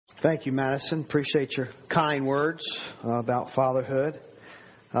Thank you, Madison. Appreciate your kind words about fatherhood.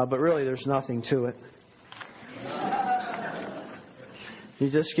 But really, there's nothing to it.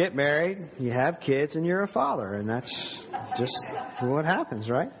 You just get married, you have kids, and you're a father. And that's just what happens,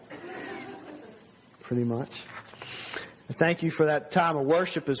 right? Pretty much. Thank you for that time of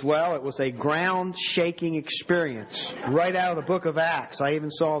worship as well. It was a ground-shaking experience right out of the book of Acts. I even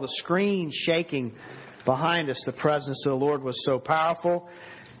saw the screen shaking behind us. The presence of the Lord was so powerful.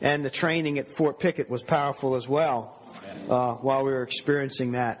 And the training at Fort Pickett was powerful as well while we were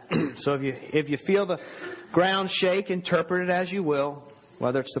experiencing that. So if you feel the ground shake, interpret it as you will,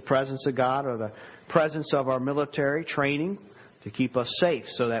 whether it's the presence of God or the presence of our military training to keep us safe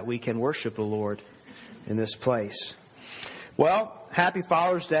so that we can worship the Lord in this place. Well, happy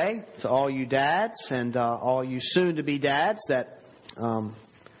Father's Day to all you dads and all you soon-to-be dads that I'm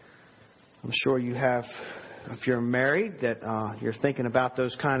sure you have, if you're married, that you're thinking about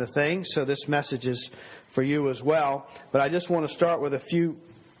those kind of things. So this message is for you as well. But I just want to start with a few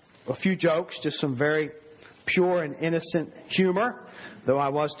jokes, just some very pure and innocent humor, though I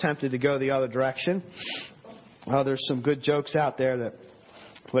was tempted to go the other direction. There's some good jokes out there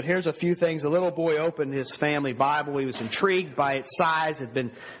But here's a few things. A little boy opened his family Bible. He was intrigued by its size. It had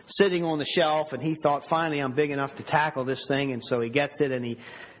been sitting on the shelf, and he thought, finally, I'm big enough to tackle this thing. And so he gets it, and he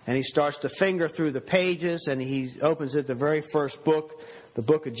starts to finger through the pages, and he opens it, the very first book, the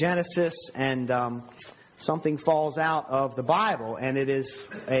book of Genesis, and something falls out of the Bible, and it is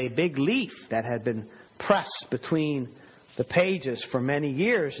a big leaf that had been pressed between the pages for many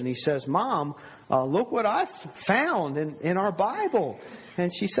years. And he says, Mom, look what I found in our Bible.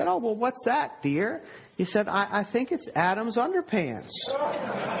 And she said, oh, well, what's that, dear? He said, I think it's Adam's underpants.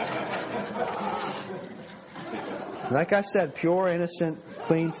 Like I said, pure, innocent,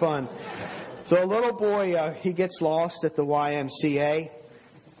 clean fun. So a little boy, he gets lost at the YMCA.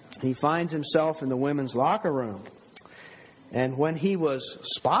 He finds himself in the women's locker room. And when he was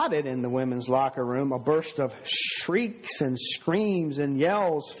spotted in the women's locker room, a burst of shrieks and screams and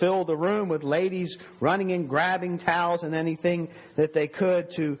yells filled the room, with ladies running in, grabbing towels and anything that they could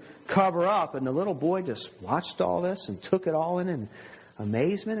to cover up. And the little boy just watched all this and took it all in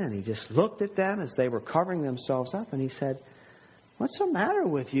amazement. And he just looked at them as they were covering themselves up. And he said, what's the matter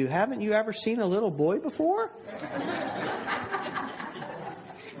with you? Haven't you ever seen a little boy before?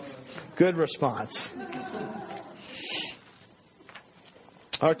 Good response.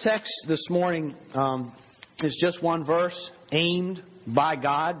 Our text this morning is just one verse aimed by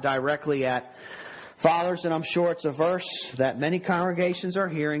God directly at fathers. And I'm sure it's a verse that many congregations are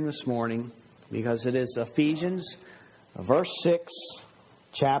hearing this morning, because it is Ephesians, verse 6,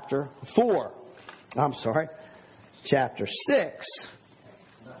 chapter 6,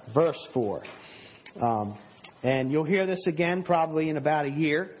 verse 4. And you'll hear this again probably in about a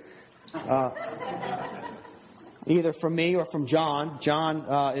year. Either from me or from John.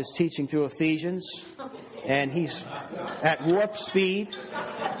 John is teaching through Ephesians, and he's at warp speed.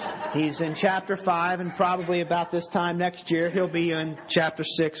 He's in chapter 5, and probably about this time next year, he'll be in chapter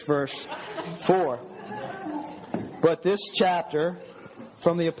 6, verse 4. But this chapter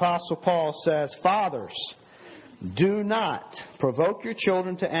from the Apostle Paul says, Fathers, do not provoke your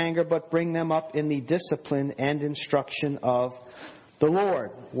children to anger, but bring them up in the discipline and instruction of the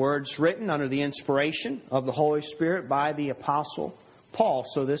Lord. Words written under the inspiration of the Holy Spirit by the Apostle Paul.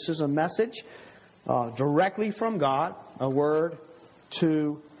 So this is a message directly from God, a word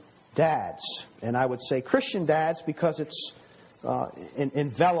to dads. And I would say Christian dads, because it's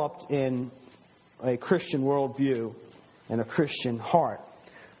enveloped in a Christian worldview and a Christian heart.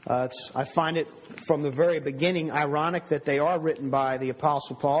 I find it from the very beginning ironic that they are written by the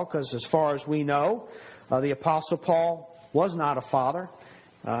Apostle Paul, because as far as we know, the Apostle Paul was not a father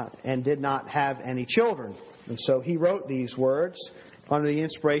and did not have any children. And so he wrote these words under the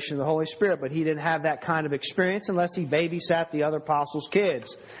inspiration of the Holy Spirit. But he didn't have that kind of experience unless he babysat the other apostles'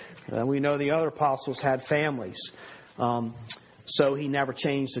 kids. We know the other apostles had families. So he never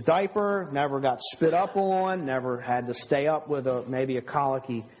changed a diaper, never got spit up on, never had to stay up with maybe a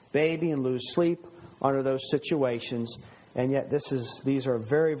colicky baby and lose sleep under those situations. And yet these are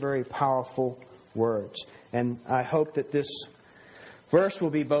very, very powerful words. And I hope that this verse will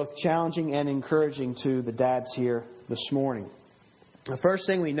be both challenging and encouraging to the dads here this morning. The first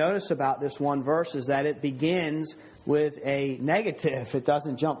thing we notice about this one verse is that it begins with a negative. It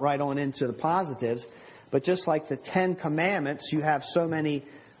doesn't jump right on into the positives. But just like the Ten Commandments, you have so many,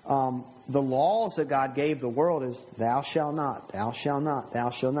 the laws that God gave the world is thou shalt not, thou shalt not, thou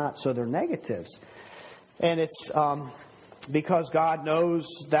shalt not. So they're negatives. And it's because God knows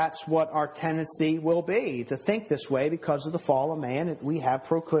that's what our tendency will be, to think this way because of the fall of man. We have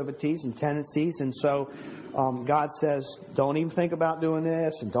proclivities and tendencies, and so God says, don't even think about doing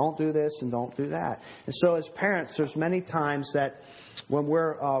this, and don't do this, and don't do that. And so as parents, there's many times that when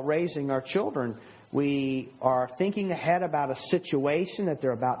we're raising our children, we are thinking ahead about a situation that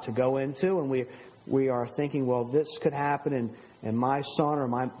they're about to go into, and we are thinking, well, this could happen, and my son or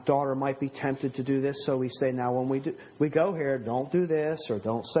my daughter might be tempted to do this. So we say, now when we go here, don't do this, or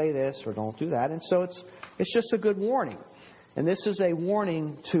don't say this, or don't do that. And so it's just a good warning. And this is a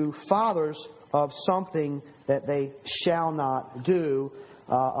warning to fathers of something that they shall not do,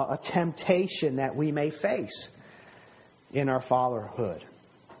 a temptation that we may face in our fatherhood.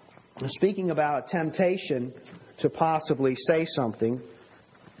 Speaking about a temptation to possibly say something,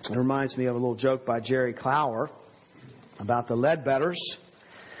 it reminds me of a little joke by Jerry Clower about the Ledbetters.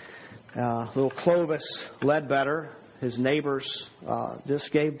 Little Clovis Ledbetter, his neighbors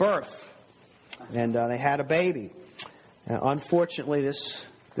just gave birth, and they had a baby. Unfortunately,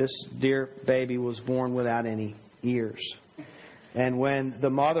 this dear baby was born without any ears. And when the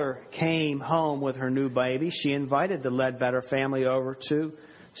mother came home with her new baby, she invited the Ledbetter family over to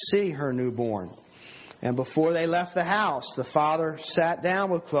see her newborn. And before they left the house, the father sat down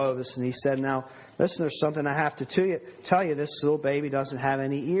with Clovis and he said, now, listen, there's something I have to tell you. This little baby doesn't have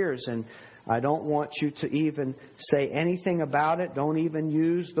any ears, and I don't want you to even say anything about it. Don't even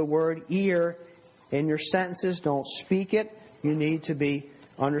use the word ear in your sentences. Don't speak it. You need to be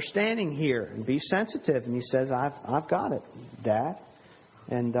understanding here and be sensitive. And he says, I've got it, Dad.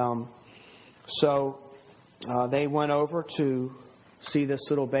 And so they went over to see this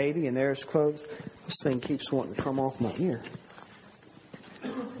little baby, and there's Clovis. This thing keeps wanting to come off my ear.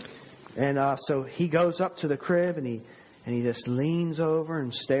 And so he goes up to the crib, and he just leans over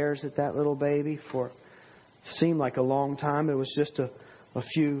and stares at that little baby for it seemed like a long time. It was just a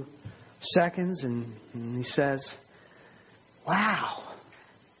few seconds, and he says, wow,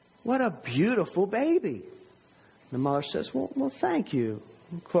 what a beautiful baby. The mother says, well, thank you,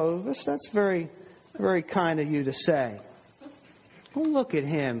 Clovis. That's very, very kind of you to say. Well, look at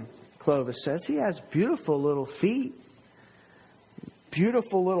him, Clovis says. He has beautiful little feet,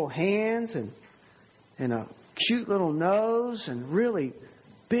 beautiful little hands, and a cute little nose, and really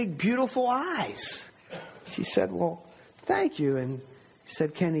big, beautiful eyes. She said, well, thank you. And he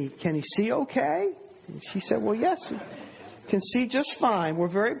said, can he see okay? And she said, well, yes, he can see just fine. We're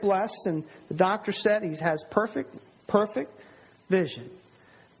very blessed. And the doctor said he has perfect vision.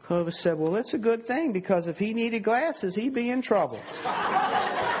 Clovis said, well, that's a good thing, because if he needed glasses, he'd be in trouble.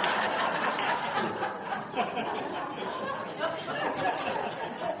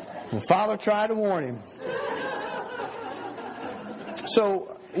 The father tried to warn him.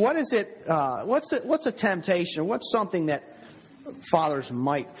 So what is it? What's a temptation? What's something that fathers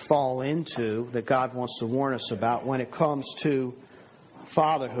might fall into that God wants to warn us about when it comes to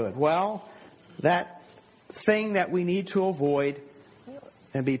fatherhood? Well, that thing that we need to avoid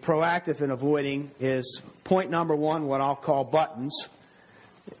and be proactive in avoiding is point number one, what I'll call buttons,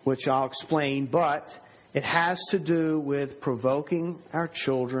 which I'll explain, but it has to do with provoking our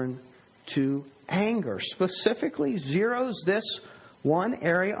children to anger. Specifically zeroes this one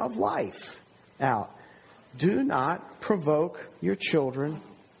area of life out. Do not provoke your children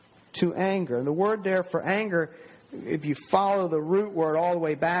to anger. And the word there for anger, if you follow the root word all the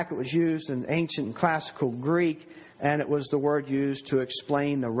way back, it was used in ancient and classical Greek, and it was the word used to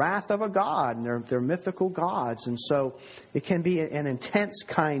explain the wrath of a god and their mythical gods. And so it can be an intense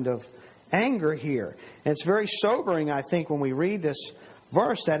kind of anger here. And it's very sobering, I think, when we read this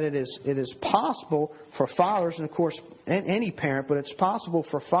verse, that it is possible for fathers, and of course any parent, but it's possible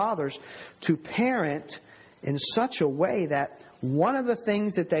for fathers to parent in such a way that one of the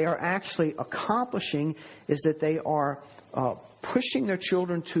things that they are actually accomplishing is that they are pushing their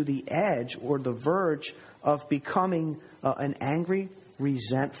children to the edge or the verge of becoming an angry,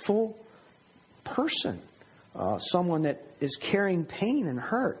 resentful person, someone that is carrying pain and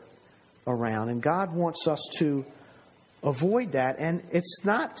hurt around. And God wants us to avoid that. And it's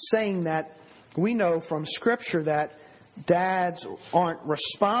not saying that we know from Scripture that dads aren't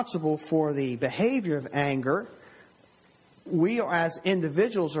responsible for the behavior of anger. We, as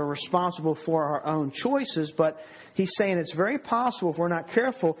individuals, are responsible for our own choices, but he's saying it's very possible, if we're not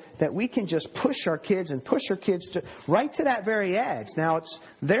careful, that we can just push our kids right to that very edge. Now, it's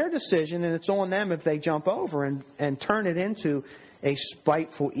their decision, and it's on them if they jump over and turn it into a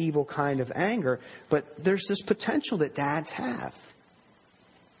spiteful, evil kind of anger. But there's this potential that dads have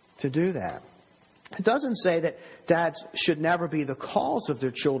to do that. It doesn't say that dads should never be the cause of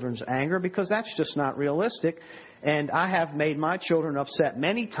their children's anger, because that's just not realistic. And I have made my children upset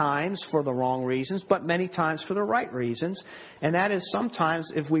many times for the wrong reasons, but many times for the right reasons. And that is,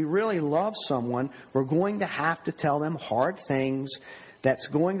 sometimes if we really love someone, we're going to have to tell them hard things that's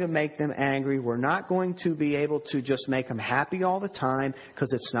going to make them angry. We're not going to be able to just make them happy all the time,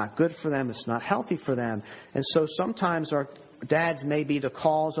 because it's not good for them. It's not healthy for them. And so sometimes our dads may be the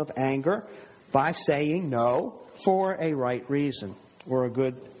cause of anger by saying no for a right reason or a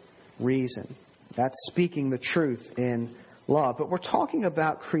good reason. That's speaking the truth in love. But we're talking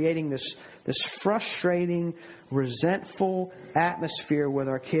about creating this frustrating, resentful atmosphere with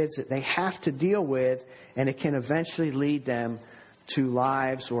our kids that they have to deal with, and it can eventually lead them to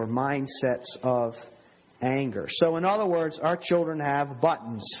lives or mindsets of anger. So in other words, our children have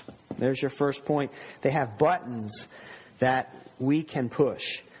buttons. There's your first point. They have buttons that we can push.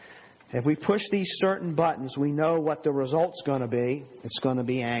 If we push these certain buttons, we know what the result's going to be. It's going to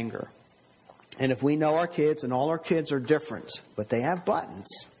be anger. And if we know our kids, and all our kids are different, but they have buttons.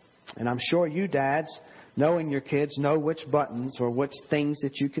 And I'm sure you dads, knowing your kids, know which buttons or which things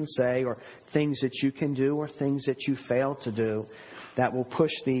that you can say or things that you can do or things that you fail to do that will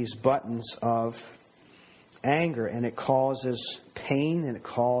push these buttons of anger. And it causes pain, and it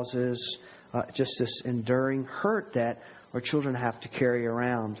causes just this enduring hurt that our children have to carry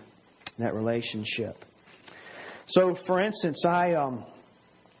around in that relationship. So, for instance,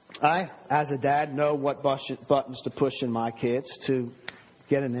 I, as a dad, know what buttons to push in my kids to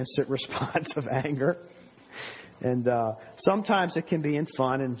get an instant response of anger. And sometimes it can be in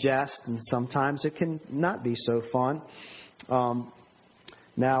fun and jest, and sometimes it can not be so fun.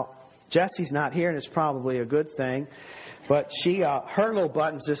 Now, Jessie's not here, and it's probably a good thing. But her little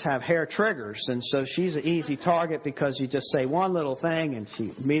buttons just have hair triggers, and so she's an easy target because you just say one little thing and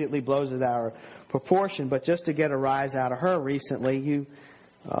she immediately blows it out of proportion. But just to get a rise out of her recently,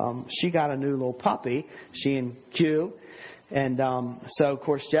 she got a new little puppy, she and Q. And so, of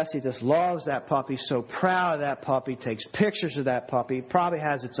course, Jessie just loves that puppy, so proud of that puppy, takes pictures of that puppy, probably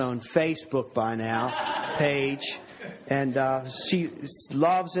has its own Facebook by now page. And she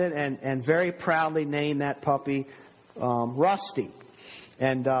loves it and very proudly named that puppy Rusty.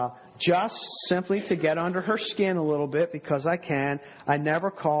 And just simply to get under her skin a little bit, because I can, I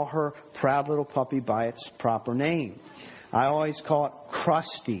never call her proud little puppy by its proper name. I always call it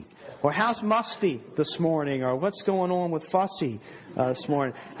Krusty. Or how's Musty this morning? Or what's going on with Fussy this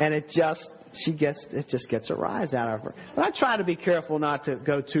morning? And it just gets a rise out of her. But I try to be careful not to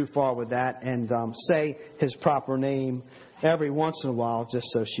go too far with that and say his proper name every once in a while, just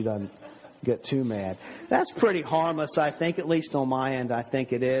so she doesn't get too mad. That's pretty harmless, I think, at least on my end. I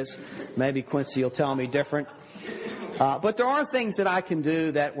think it is. Maybe Quincy will tell me different. But there are things that I can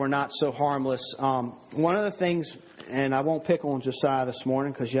do that were not so harmless. One of the things, and I won't pick on Josiah this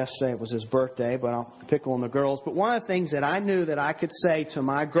morning because yesterday it was his birthday, but I'll pick on the girls. But one of the things that I knew that I could say to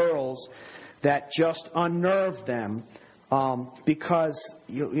my girls that just unnerved them, because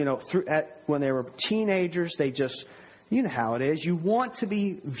when they were teenagers, they just, you know how it is. You want to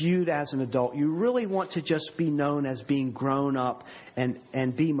be viewed as an adult. You really want to just be known as being grown up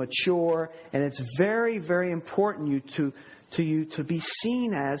and be mature. And it's very, very important to be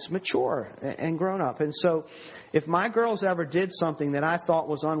seen as mature and grown up. And so if my girls ever did something that I thought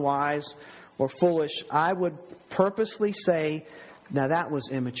was unwise or foolish, I would purposely say, now that was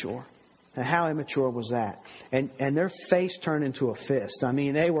immature. Now, how immature was that? And their face turned into a fist. I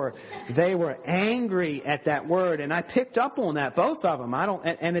mean, they were angry at that word, and I picked up on that, both of them.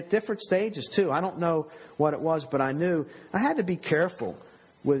 And at different stages too. I don't know what it was, but I knew I had to be careful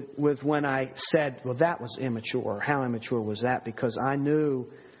with when I said, well, that was immature, or how immature was that? Because I knew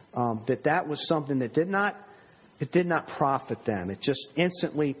that was something that did not profit them. It just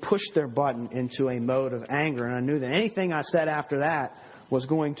instantly pushed their button into a mode of anger, and I knew that anything I said after that was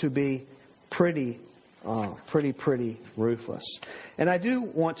going to be pretty ruthless. And I do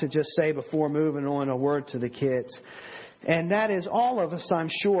want to just say before moving on a word to the kids, and that is all of us, I'm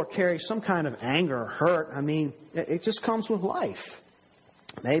sure, carry some kind of anger or hurt. I mean, it just comes with life.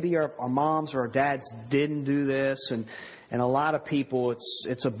 Maybe our moms or our dads didn't do this, and a lot of people,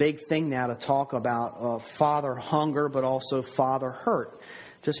 it's a big thing now to talk about father hunger, but also father hurt,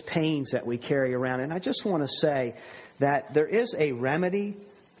 just pains that we carry around. And I just want to say that there is a remedy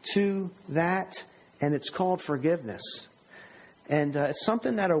to that, and it's called forgiveness. And it's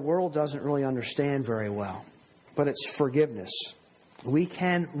something that our world doesn't really understand very well, but it's forgiveness. We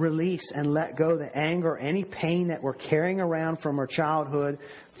can release and let go the anger, any pain that we're carrying around from our childhood,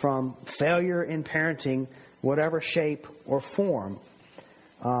 from failure in parenting, whatever shape or form.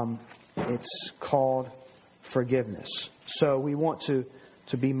 It's called forgiveness. So we want to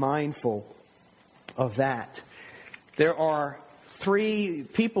be mindful of that. There are three,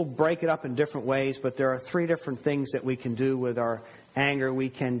 people break it up in different ways, but there are three different things that we can do with our anger. We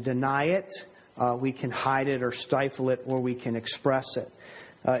can deny it, we can hide it or stifle it, or we can express it.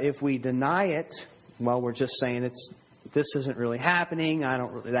 If we deny it, well, we're just saying this isn't really happening.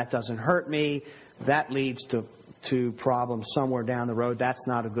 That doesn't hurt me. That leads to problems somewhere down the road. That's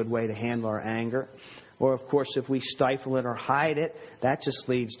not a good way to handle our anger. Or, of course, if we stifle it or hide it, that just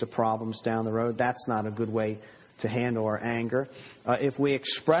leads to problems down the road. That's not a good way to handle our anger. If we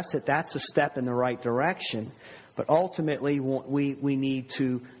express it, that's a step in the right direction. But ultimately, we need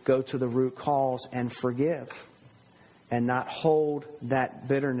to go to the root cause and forgive and not hold that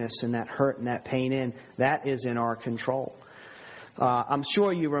bitterness and that hurt and that pain in. That is in our control. I'm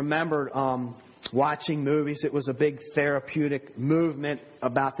sure you remembered watching movies. It was a big therapeutic movement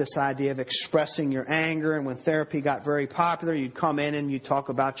about this idea of expressing your anger. And when therapy got very popular, you'd come in and you'd talk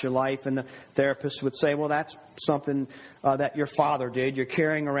about your life, and the therapist would say, well, that's something that your father did. You're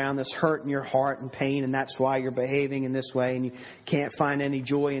carrying around this hurt in your heart and pain, and that's why you're behaving in this way, and you can't find any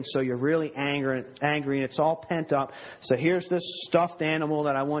joy, and so you're really angry, and it's all pent up. So here's this stuffed animal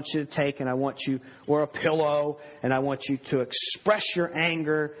that I want you to take, and I want you, or a pillow, and I want you to express your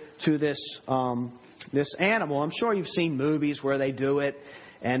anger to this animal. I'm sure you've seen movies where they do it,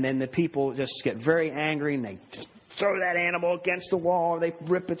 and then the people just get very angry, and they just throw that animal against the wall, or they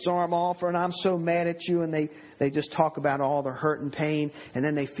rip its arm off, or and I'm so mad at you, and they just talk about all the hurt and pain, and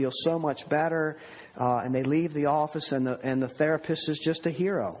then they feel so much better, and they leave the office, and the therapist is just a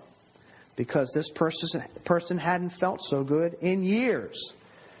hero because this person hadn't felt so good in years.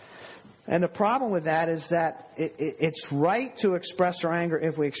 And the problem with that is that it's right to express our anger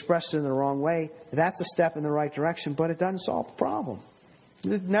if we express it in the wrong way. That's a step in the right direction, but it doesn't solve the problem.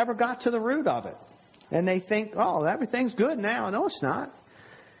 It never got to the root of it. And they think, oh, everything's good now. No, it's not.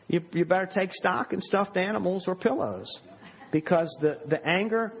 You better take stock in stuffed animals or pillows, because the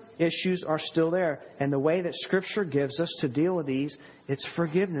anger issues are still there. And the way that Scripture gives us to deal with these, it's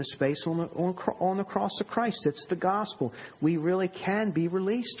forgiveness based on the cross of Christ. It's the gospel. We really can be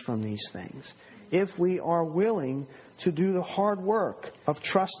released from these things if we are willing to do the hard work of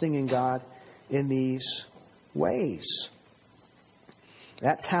trusting in God in these ways.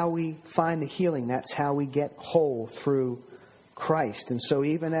 That's how we find the healing. That's how we get whole through Christ. And so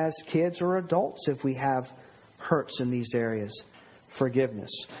even as kids or adults, if we have hurts in these areas, forgiveness.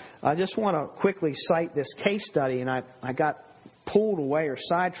 I just want to quickly cite this case study, and I got pulled away or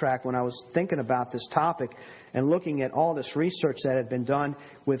sidetracked when I was thinking about this topic and looking at all this research that had been done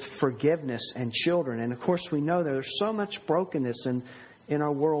with forgiveness and children. And of course we know there's so much brokenness in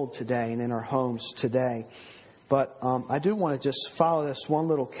our world today and in our homes today. But I do want to just follow this one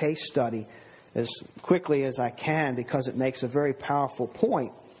little case study as quickly as I can, because it makes a very powerful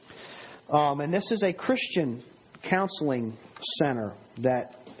point. And this is a Christian counseling center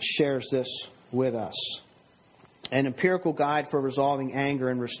that shares this with us. An empirical guide for resolving anger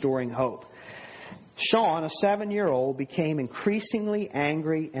and restoring hope. Sean, a 7-year-old, became increasingly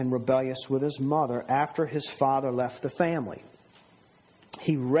angry and rebellious with his mother after his father left the family.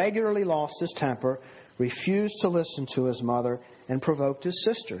 He regularly lost his temper, refused to listen to his mother, and provoked his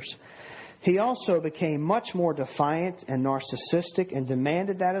sisters. He also became much more defiant and narcissistic and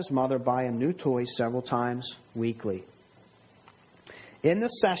demanded that his mother buy him new toys several times weekly. In the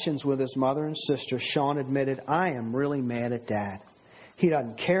sessions with his mother and sister, Sean admitted, I am really mad at Dad. He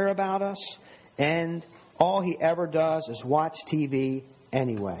doesn't care about us, and all he ever does is watch TV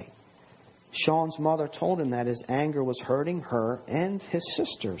anyway. Sean's mother told him that his anger was hurting her and his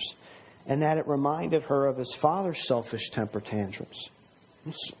sisters, and that it reminded her of his father's selfish temper tantrums.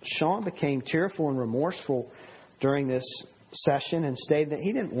 Sean became tearful and remorseful during this session and stated that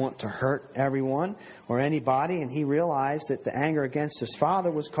he didn't want to hurt everyone or anybody, and he realized that the anger against his father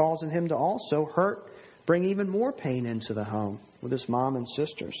was causing him to also bring even more pain into the home with his mom and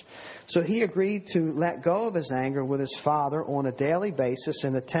sisters. So he agreed to let go of his anger with his father on a daily basis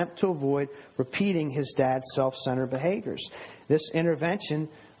in an attempt to avoid repeating his dad's self-centered behaviors. This intervention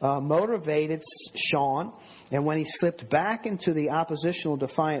motivated Sean, and when he slipped back into the oppositional,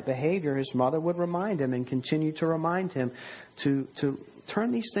 defiant behavior, his mother would remind him and continue to remind him to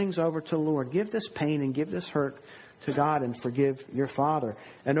turn these things over to the Lord. Give this pain and give this hurt to God and forgive your father.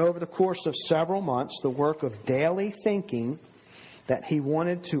 And over the course of several months, the work of daily thinking that he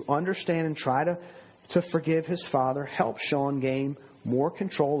wanted to understand and try to forgive his father helped Sean gain more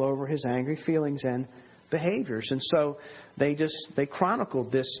control over his angry feelings and behaviors. And so they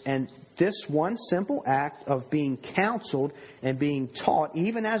chronicled this. And this one simple act of being counseled and being taught,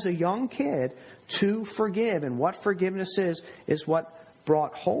 even as a young kid, to forgive, and what forgiveness is what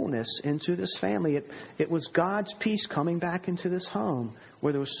brought wholeness into this family. It was God's peace coming back into this home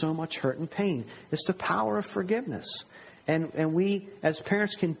where there was so much hurt and pain. It's the power of forgiveness. And we, as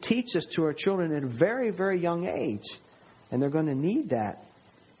parents, can teach this to our children at a very, very young age. And they're going to need that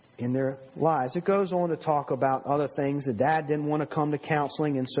in their lives. It goes on to talk about other things. The dad didn't want to come to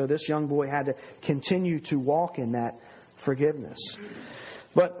counseling, and so this young boy had to continue to walk in that forgiveness.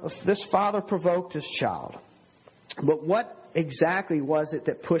 But this father provoked his child. But what exactly was it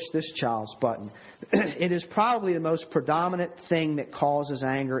that pushed this child's button? It is probably the most predominant thing that causes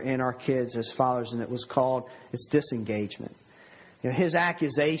anger in our kids as fathers, and it's disengagement. His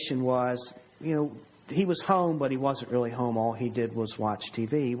accusation was, he was home, but he wasn't really home. All he did was watch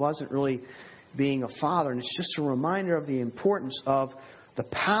TV. He wasn't really being a father. And it's just a reminder of the importance of the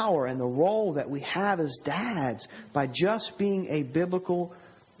power and the role that we have as dads by just being a biblical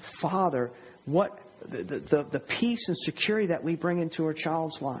father. What the peace and security that we bring into our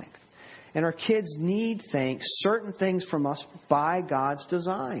child's life. And our kids need certain things from us by God's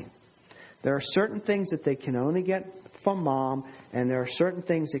design. There are certain things that they can only get from mom, and there are certain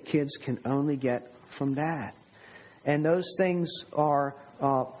things that kids can only get from dad. And those things are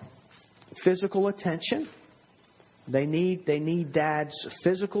physical attention. They need dad's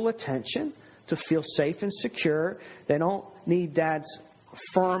physical attention to feel safe and secure. They don't need dad's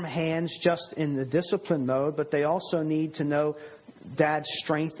firm hands just in the discipline mode, but they also need to know dad's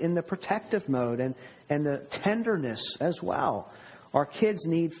strength in the protective mode and the tenderness as well. Our kids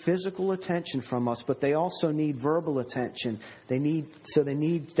need physical attention from us, but they also need verbal attention. They need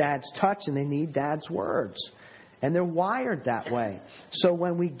dad's touch, and they need dad's words. And they're wired that way. So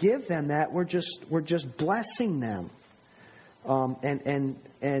when we give them that, we're just blessing them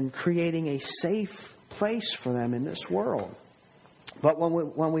and creating a safe place for them in this world. But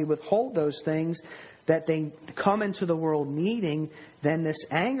when we withhold those things that they come into the world needing, then this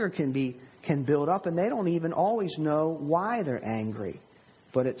anger can build up, and they don't even always know why they're angry.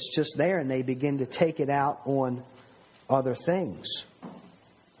 But it's just there, and they begin to take it out on other things.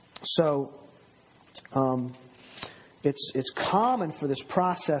 So it's common for this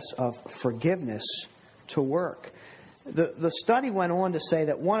process of forgiveness to work. The study went on to say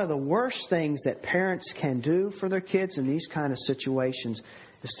that one of the worst things that parents can do for their kids in these kind of situations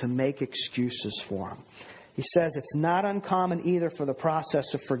is to make excuses for them. He says it's not uncommon either for the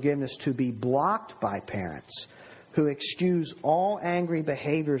process of forgiveness to be blocked by parents who excuse all angry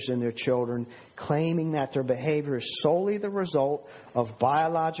behaviors in their children, claiming that their behavior is solely the result of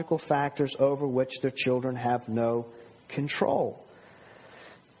biological factors over which their children have no control.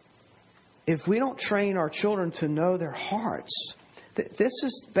 If we don't train our children to know their hearts, this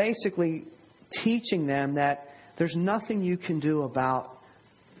is basically teaching them that there's nothing you can do about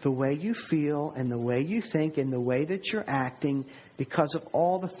the way you feel and the way you think and the way that you're acting because of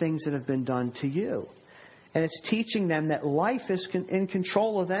all the things that have been done to you. And it's teaching them that life is in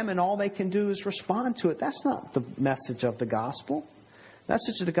control of them and all they can do is respond to it. That's not the message of the gospel. The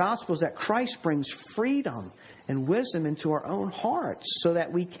message of the gospel is that Christ brings freedom and wisdom into our own hearts so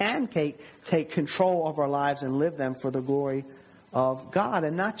that we can take control of our lives and live them for the glory of God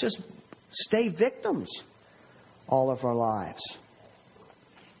and not just stay victims all of our lives.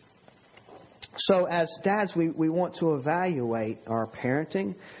 So as dads, we want to evaluate our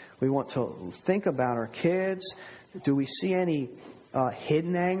parenting. We want to think about our kids. Do we see any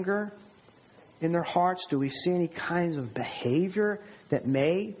hidden anger in their hearts? Do we see any kinds of behavior that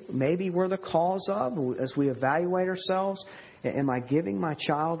maybe we're the cause of as we evaluate ourselves? Am I giving my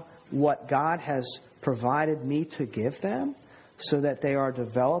child what God has provided me to give them so that they are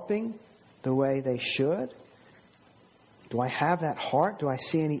developing the way they should? Do I have that heart? Do I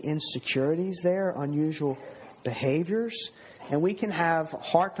see any insecurities there, unusual behaviors? And we can have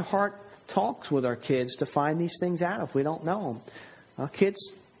heart-to-heart talks with our kids to find these things out if we don't know them. Kids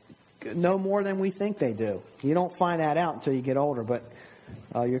know more than we think they do. You don't find that out until you get older, but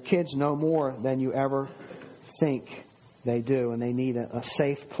your kids know more than you ever think they do, and they need a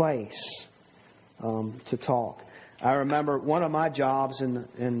safe place to talk. I remember one of my jobs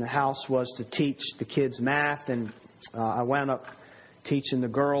in the house was to teach the kids math, and I wound up teaching the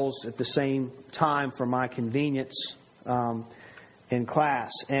girls at the same time for my convenience in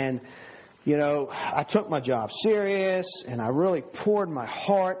class. And, I took my job serious, and I really poured my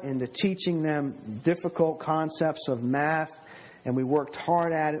heart into teaching them difficult concepts of math, and we worked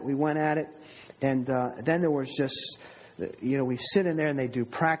hard at it. We went at it. And then there was just we sit in there and they do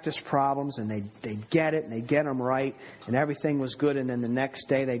practice problems and they get it and they get them right and everything was good. And then the next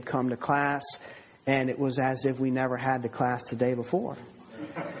day they'd come to class and it was as if we never had the class the day before.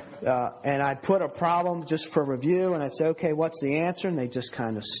 And I'd put a problem just for review and I'd say, okay, what's the answer? And they just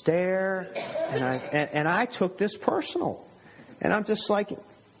kind of stare. And I took this personal. And I'm just like,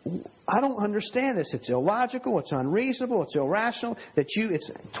 I don't understand this. It's illogical. It's unreasonable. It's irrational.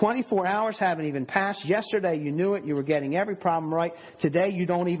 It's 24 hours haven't even passed. Yesterday you knew it. You were getting every problem right. Today you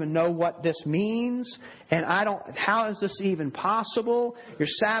don't even know what this means. And how is this even possible? You're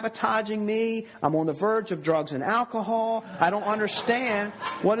sabotaging me. I'm on the verge of drugs and alcohol. I don't understand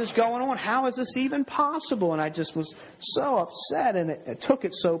what is going on. How is this even possible? And I just was so upset and it took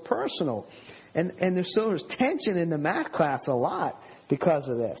it so personal. And there's tension in the math class a lot because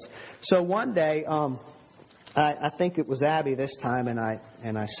of this. So one day, I think it was Abby this time, and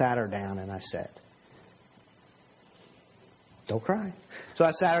I sat her down and I said, "Don't cry." So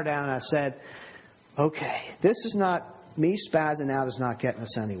I sat her down and I said, "Okay, this is not me spazzing out is not getting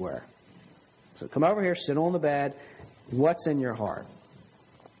us anywhere. So come over here, sit on the bed. What's in your heart?"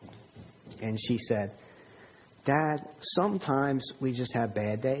 And she said, "Dad, sometimes we just have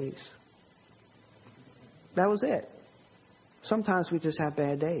bad days." That was it. Sometimes we just have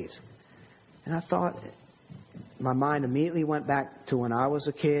bad days. And I thought, my mind immediately went back to when I was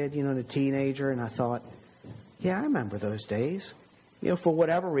a kid, a teenager, and I thought, yeah, I remember those days. For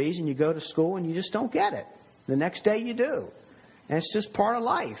whatever reason, you go to school and you just don't get it. The next day you do. And it's just part of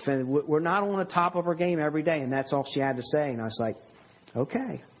life. And we're not on the top of our game every day. And that's all she had to say. And I was like,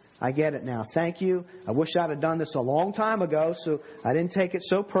 okay, I get it now. Thank you. I wish I'd have done this a long time ago so I didn't take it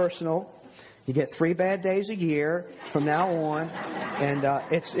so personal. You get 3 bad days a year from now on, and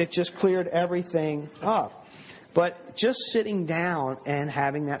it just cleared everything up. But just sitting down and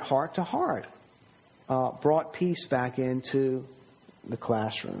having that heart-to-heart brought peace back into the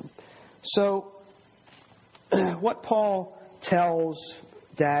classroom. So what Paul tells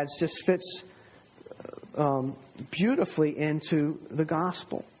dads just fits beautifully into the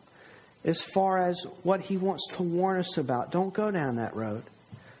gospel as far as what he wants to warn us about. Don't go down that road.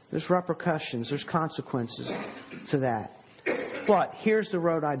 There's repercussions. There's consequences to that. But here's the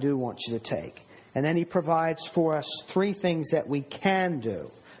road I do want you to take. And then he provides for us 3 things that we can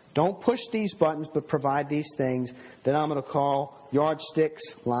do. Don't push these buttons, but provide these things that I'm going to call yardsticks,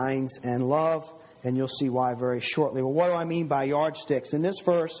 lines, and love. And you'll see why very shortly. Well, what do I mean by yardsticks? In this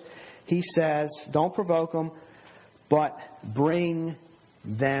verse, he says, don't provoke them, but bring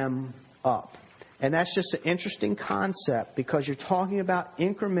them up. And that's just an interesting concept because you're talking about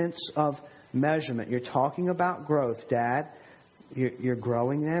increments of measurement. You're talking about growth, Dad. You're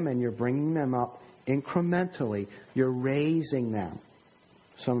growing them and you're bringing them up incrementally. You're raising them.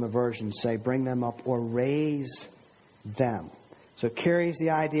 Some of the versions say bring them up or raise them. So it carries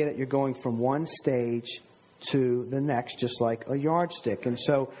the idea that you're going from one stage to the next, just like a yardstick. And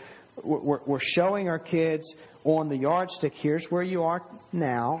so we're showing our kids on the yardstick, here's where you are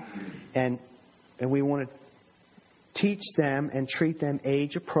now, and we want to teach them and treat them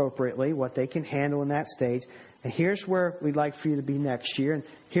age appropriately, what they can handle in that stage. And here's where we'd like for you to be next year. And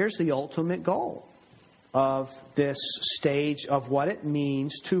here's the ultimate goal of this stage of what it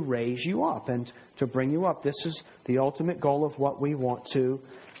means to raise you up and to bring you up. This is the ultimate goal of what we want to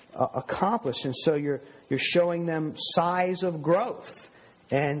accomplish. And so you're showing them size of growth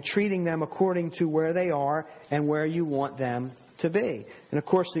and treating them according to where they are and where you want them to be. And of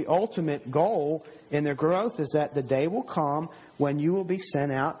course, the ultimate goal in their growth is that the day will come when you will be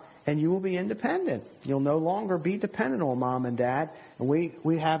sent out and you will be independent. You'll no longer be dependent on Mom and Dad. And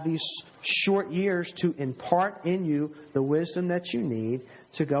we have these short years to impart in you the wisdom that you need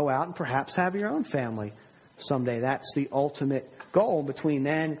to go out and perhaps have your own family someday. That's the ultimate goal. Between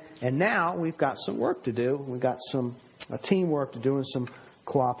then and now, we've got some work to do. We've got some teamwork to do and some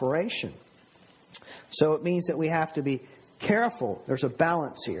cooperation. So it means that we have to be careful. There's a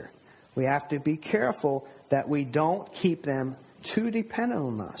balance here. We have to be careful that we don't keep them too dependent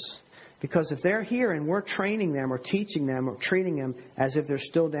on us. Because if they're here and we're training them or teaching them or treating them as if they're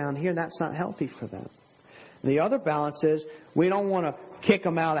still down here, that's not healthy for them. The other balance is we don't want to kick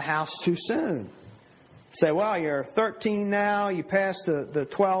them out of the house too soon. Say, well, you're 13 now, you passed the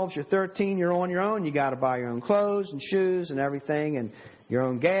 12s, you're 13, you're on your own, you got to buy your own clothes and shoes and everything and your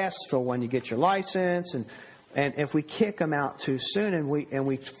own gas for when you get your license. And if we kick them out too soon and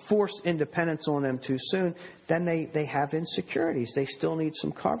we force independence on them too soon, then they have insecurities. They still need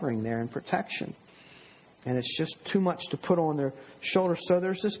some covering there and protection. And it's just too much to put on their shoulders. So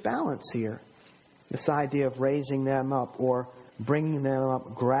there's this balance here. This idea of raising them up or bringing them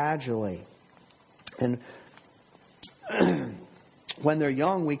up gradually. And when they're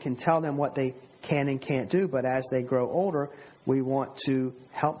young, we can tell them what they can and can't do. But as they grow older, we want to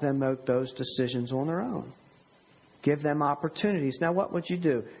help them make those decisions on their own. Give them opportunities. Now, what would you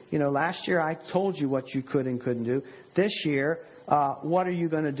do? Last year I told you what you could and couldn't do. This year, what are you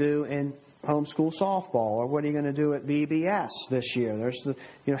going to do in homeschool softball? Or what are you going to do at VBS this year?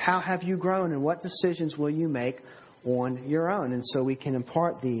 How have you grown and what decisions will you make on your own? And so we can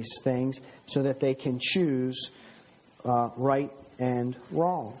impart these things so that they can choose right and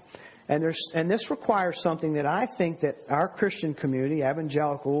wrong. And this requires something that I think that our Christian community,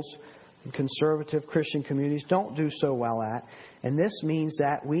 evangelicals and conservative Christian communities, don't do so well at. And this means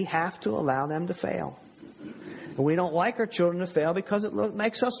that we have to allow them to fail. And we don't like our children to fail because it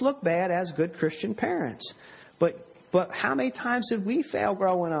makes us look bad as good Christian parents. But how many times did we fail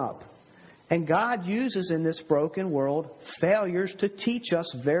growing up? And God uses in this broken world failures to teach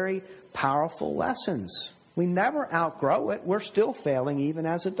us very powerful lessons. We never outgrow it. We're still failing even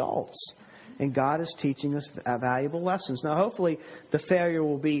as adults. And God is teaching us valuable lessons. Now, hopefully, the failure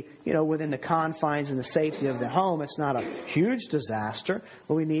will be, within the confines and the safety of the home. It's not a huge disaster,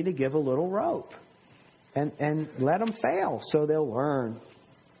 but we need to give a little rope and let them fail so they'll learn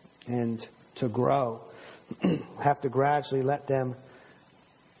and to grow. Have to gradually let them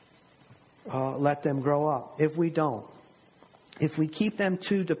grow up. If we don't, if we keep them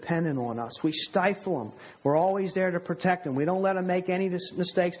too dependent on us, we stifle them. We're always there to protect them. We don't let them make any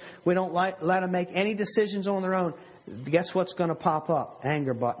mistakes. We don't let them make any decisions on their own. Guess what's going to pop up?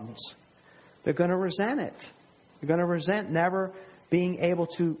 Anger buttons. They're going to resent it. They're going to resent never being able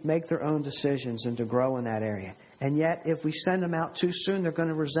to make their own decisions and to grow in that area. And yet, if we send them out too soon, they're going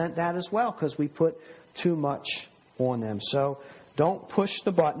to resent that as well because we put too much on them. So don't push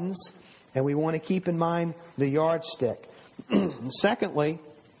the buttons, and we want to keep in mind the yardstick. Secondly,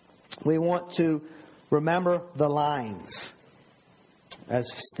 we want to remember the lines. As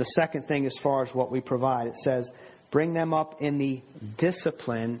the second thing as far as what we provide, it says, bring them up in the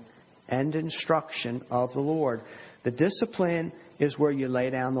discipline and instruction of the Lord. The discipline is where you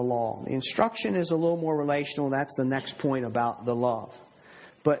lay down the law. The instruction is a little more relational. That's the next point about the love.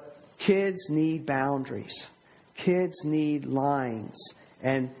 But kids need boundaries. Kids need lines.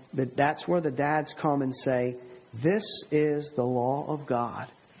 And that's where the dads come and say, this is the law of God.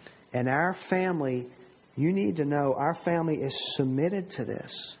 And our family, you need to know, our family is submitted to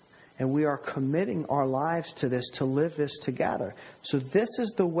this. And we are committing our lives to this, to live this together. So this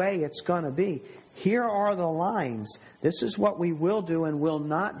is the way it's going to be. Here are the lines. This is what we will do and will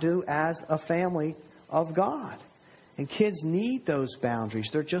not do as a family of God. And kids need those boundaries.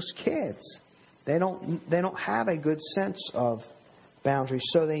 They're just kids. They don't have a good sense of boundaries.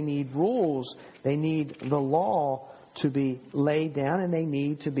 So they need rules. They need the law to be laid down, and they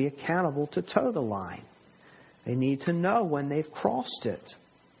need to be accountable to toe the line. They need to know when they've crossed it.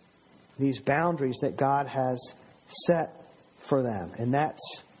 These boundaries that God has set for them. And that's,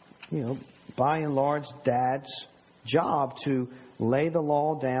 by and large, Dad's job to lay the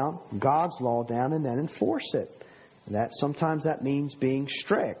law down, God's law down, and then enforce it. And sometimes that means being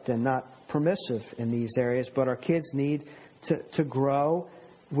strict and not permissive in these areas. But our kids need to grow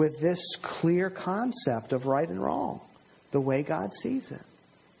with this clear concept of right and wrong, the way God sees it.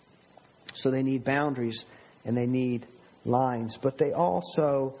 So they need boundaries and they need lines, but they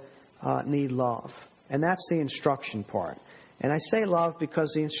also need love. And that's the instruction part. And I say love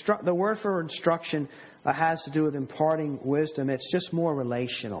because the word for instruction has to do with imparting wisdom. It's just more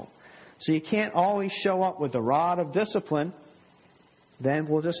relational. So you can't always show up with the rod of discipline. Then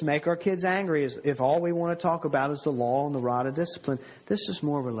we'll just make our kids angry if all we want to talk about is the law and the rod of discipline. This is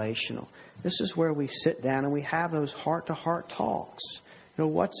more relational. This is where we sit down and we have those heart-to-heart talks.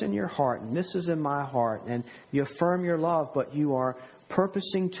 What's in your heart? And this is in my heart. And you affirm your love, but you are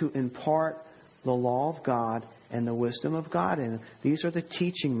purposing to impart the law of God and the wisdom of God in it. These are the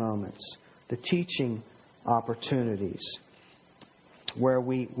teaching moments, the teaching opportunities where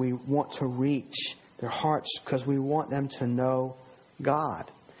we want to reach their hearts because we want them to know God.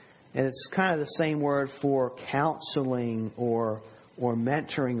 And it's kind of the same word for counseling or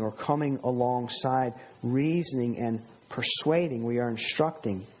mentoring or coming alongside, reasoning and persuading. We are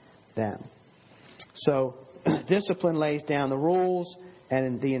instructing them. So discipline lays down the rules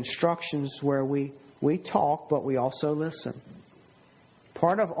and the instructions where we talk, but we also listen.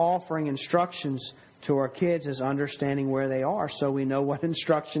 Part of offering instructions to our kids is understanding where they are so we know what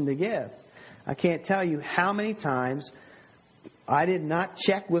instruction to give. I can't tell you how many times I did not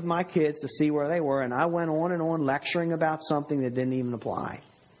check with my kids to see where they were, and I went on and on lecturing about something that didn't even apply.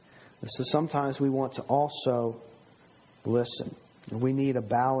 So sometimes we want to also listen. We need a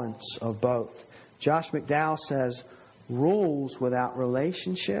balance of both. Josh McDowell says, rules without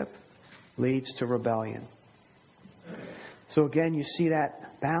relationship leads to rebellion. So again, you see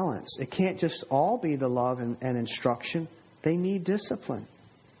that balance. It can't just all be the love and instruction. They need discipline.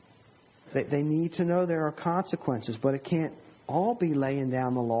 They need to know there are consequences, but it can't all be laying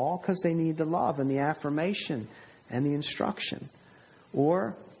down the law, because they need the love and the affirmation and the instruction.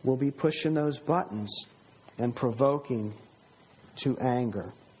 Or we'll be pushing those buttons and provoking to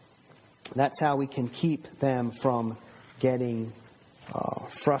anger. That's how we can keep them from getting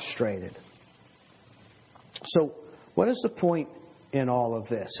frustrated. So, what is the point in all of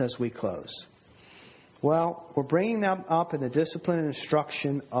this as we close? Well, we're bringing them up in the discipline and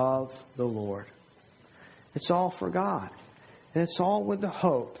instruction of the Lord. It's all for God. And it's all with the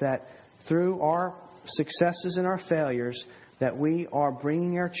hope that through our successes and our failures, that we are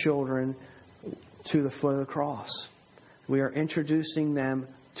bringing our children to the foot of the cross. We are introducing them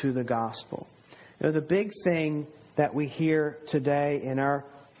to the gospel. You know, the big thing that we hear today in our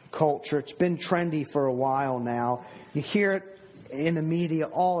culture, it's been trendy for a while now. You hear it in the media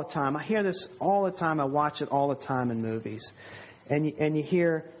all the time. I hear this all the time. I watch it all the time in movies. And you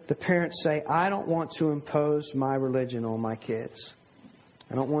hear the parents say, I don't want to impose my religion on my kids.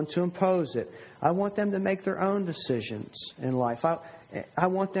 I don't want to impose it. I want them to make their own decisions in life. I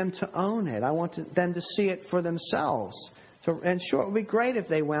want them to own it. I want them to see it for themselves. And sure, it would be great if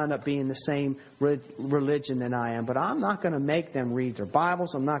they wound up being the same religion than I am. But I'm not going to make them read their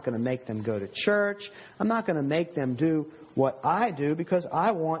Bibles. I'm not going to make them go to church. I'm not going to make them do what I do, because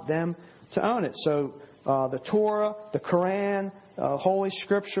I want them to own it. So the Torah, the Quran, Holy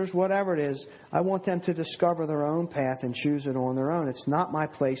Scriptures, whatever it is, I want them to discover their own path and choose it on their own. It's not my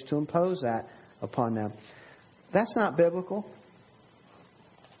place to impose that upon them. That's not biblical.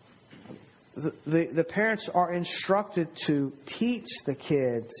 The parents are instructed to teach the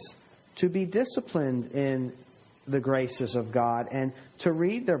kids to be disciplined in the graces of God and to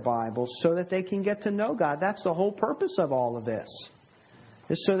read their Bibles so that they can get to know God. That's the whole purpose of all of this,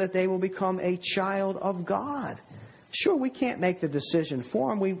 is so that they will become a child of God. Sure, we can't make the decision for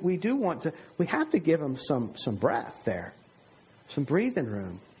them. We do want to. We have to give them some breath there, some breathing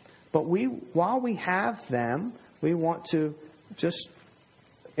room. But while we have them, we want to just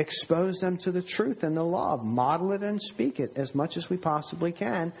expose them to the truth and the love. Model it and speak it as much as we possibly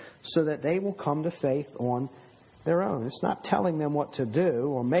can so that they will come to faith on their own. It's not telling them what to do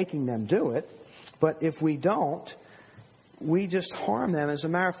or making them do it. But if we don't, we just harm them. As a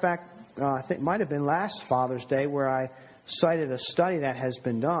matter of fact, I think it might have been last Father's Day where I cited a study that has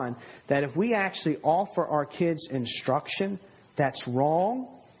been done, that if we actually offer our kids instruction that's wrong,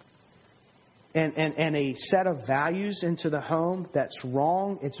 and a set of values into the home that's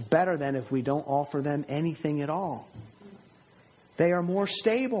wrong, it's better than if we don't offer them anything at all. They are more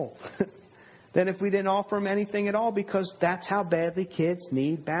stable than if we didn't offer them anything at all, because that's how badly kids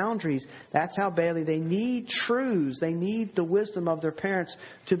need boundaries. That's how badly they need truths. They need the wisdom of their parents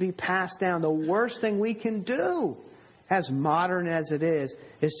to be passed down. The worst thing we can do, as modern as it is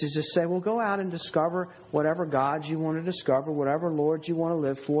to just say, well, go out and discover whatever gods you want to discover, whatever Lord you want to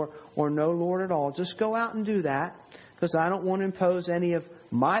live for, or no Lord at all. Just go out and do that, because I don't want to impose any of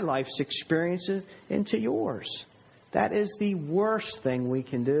my life's experiences into yours. That is the worst thing we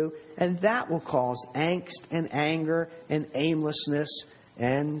can do, and that will cause angst and anger and aimlessness,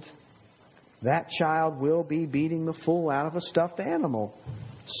 and that child will be beating the fool out of a stuffed animal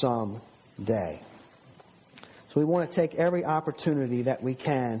someday. So we want to take every opportunity that we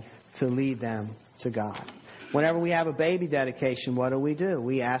can to lead them to God. Whenever we have a baby dedication, what do?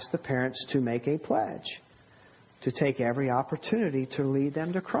 We ask the parents to make a pledge, to take every opportunity to lead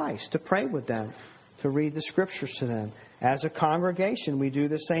them to Christ, to pray with them, to read the Scriptures to them. As a congregation, we do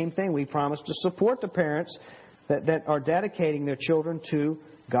the same thing. We promise to support the parents that are dedicating their children to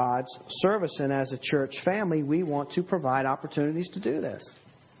God's service. And as a church family, we want to provide opportunities to do this.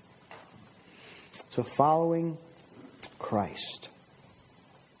 So following Christ.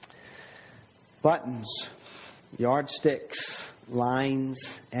 Buttons, yardsticks, lines,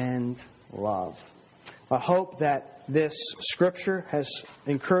 and love. I hope that this Scripture has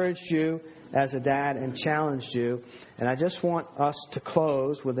encouraged you as a dad and challenged you. And I just want us to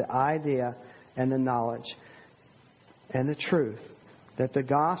close with the idea and the knowledge and the truth that the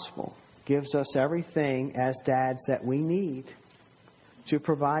gospel gives us everything as dads that we need to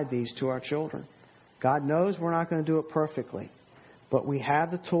provide these to our children. God knows we're not going to do it perfectly, but we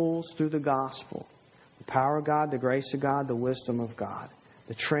have the tools through the gospel. The power of God, the grace of God, the wisdom of God,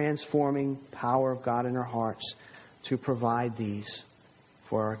 the transforming power of God in our hearts to provide these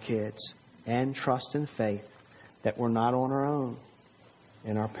for our kids, and trust and faith that we're not on our own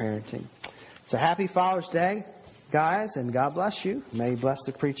in our parenting. So happy Father's Day. guys, and God bless you. May He bless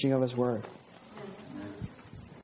the preaching of His Word.